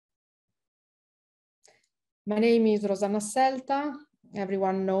My name is Rosanna Celta.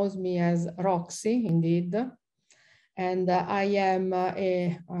 Everyone knows me as Roxy, indeed. And I am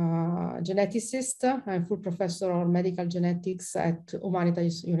a geneticist. I'm full professor of medical genetics at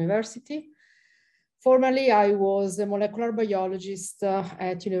Humanitas University. Formerly, I was a molecular biologist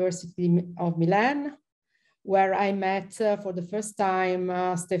at University of Milan, where I met for the first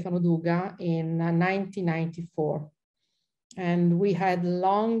time Stefano Duga in 1994. And we had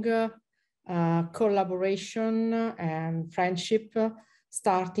long collaboration and friendship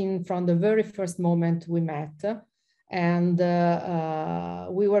starting from the very first moment we met. And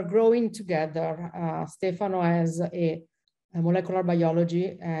we were growing together, Stefano as a molecular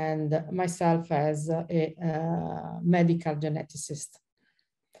biology and myself as a medical geneticist.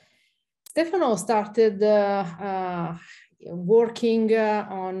 Stefano started working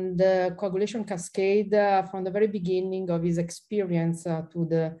on the coagulation cascade from the very beginning of his experience to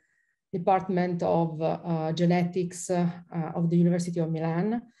the Department of Genetics of the University of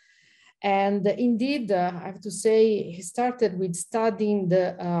Milan. And indeed, I have to say, he started with studying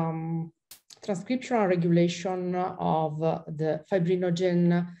the transcriptional regulation of the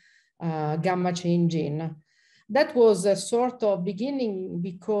fibrinogen gamma chain gene. That was a sort of beginning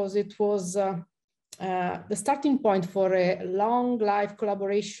because it was the starting point for a long life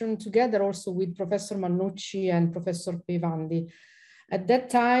collaboration together also with Professor Mannucci and Professor Pevandi. At that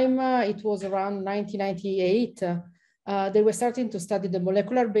time, it was around 1998, they were starting to study the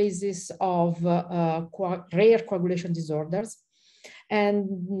molecular basis of rare coagulation disorders.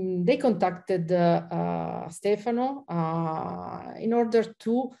 And they contacted Stefano in order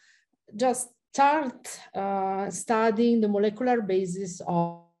to just start studying the molecular basis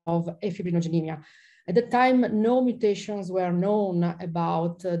of afibrinogenemia. At the time, no mutations were known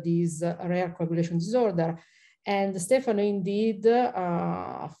about this rare coagulation disorder. And Stefano indeed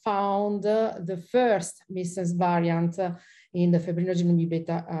found the first missense variant in the fibrinogen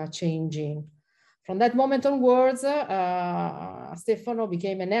beta chain gene. From that moment onwards, Stefano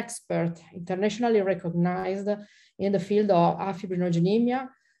became an expert, internationally recognized in the field of afibrinogenemia,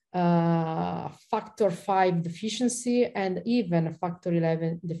 factor V deficiency, and even factor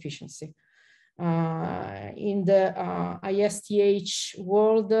XI deficiency. In the ISTH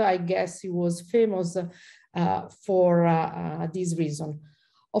world, I guess he was famous for this reason.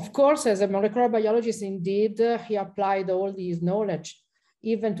 Of course, as a molecular biologist, indeed, he applied all his knowledge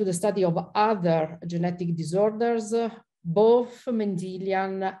even to the study of other genetic disorders, both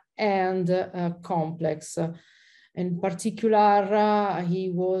Mendelian and complex. In particular, he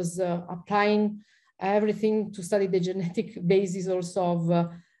was applying everything to study the genetic basis also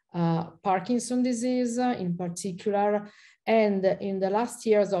of Parkinson's disease in particular. And in the last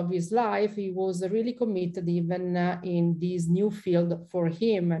years of his life, he was really committed even in this new field for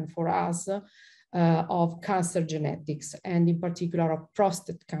him and for us of cancer genetics, and in particular of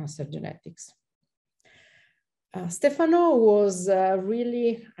prostate cancer genetics. Stefano was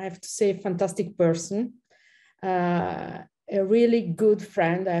really, I have to say, a fantastic person, a really good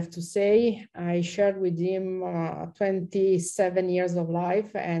friend, I have to say. I shared with him 27 years of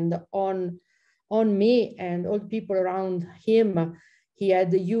life, and on me and all people around him, he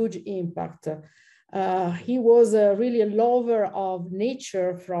had a huge impact. He was really a lover of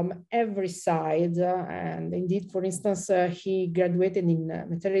nature from every side. And indeed, for instance, he graduated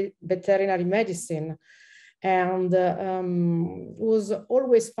in veterinary medicine and was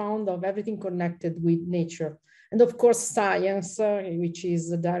always fond of everything connected with nature. And of course, science, which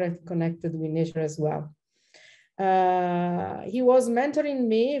is directly connected with nature as well. He was mentoring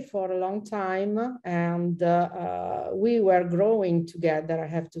me for a long time, and we were growing together, I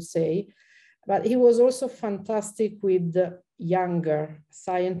have to say. But he was also fantastic with younger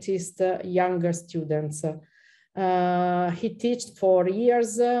scientists, younger students. He taught for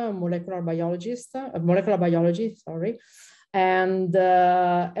years molecular biology, and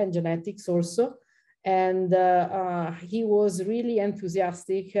genetics also. And he was really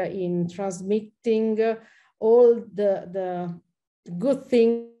enthusiastic in transmitting all the good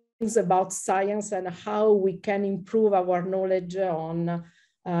things about science and how we can improve our knowledge on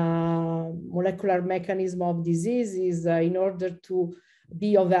molecular mechanism of diseases in order to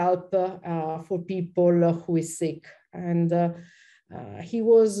be of help for people who is sick. And he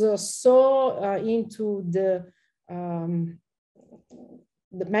was so into the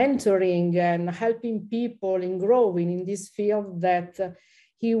mentoring and helping people in growing in this field that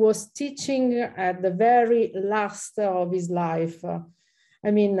he was teaching at the very last of his life. I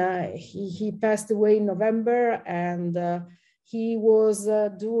mean, he passed away in November, and he was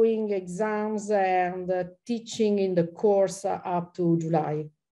doing exams and teaching in the course up to July.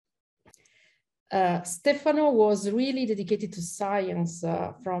 Stefano was really dedicated to science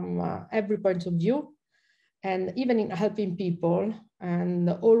from every point of view, and even in helping people, and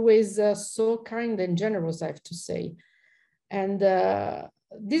always so kind and generous, I have to say. And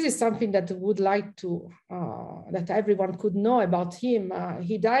this is something that I would like to, that everyone could know about him.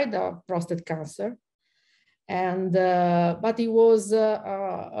 He died of prostate cancer, and but he was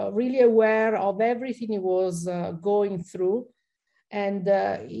really aware of everything he was going through. And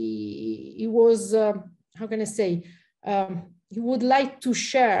he was, how can I say, he would like to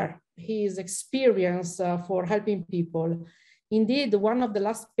share his experience for helping people. Indeed, one of the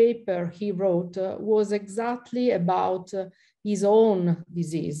last paper he wrote was exactly about his own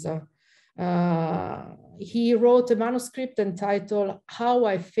disease. He wrote a manuscript entitled "How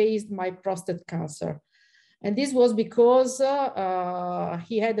I Faced My Prostate Cancer." And this was because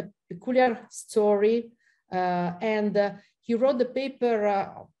he had a peculiar story, and he wrote the paper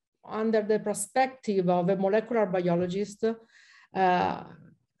under the perspective of a molecular biologist,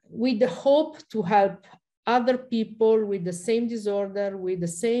 with the hope to help other people with the same disorder, with the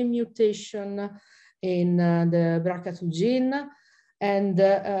same mutation in the BRCA2 gene, and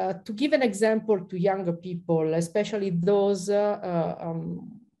to give an example to younger people, especially those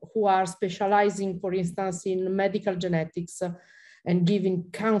who are specializing, for instance, in medical genetics and giving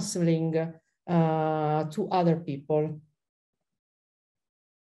counseling to other people.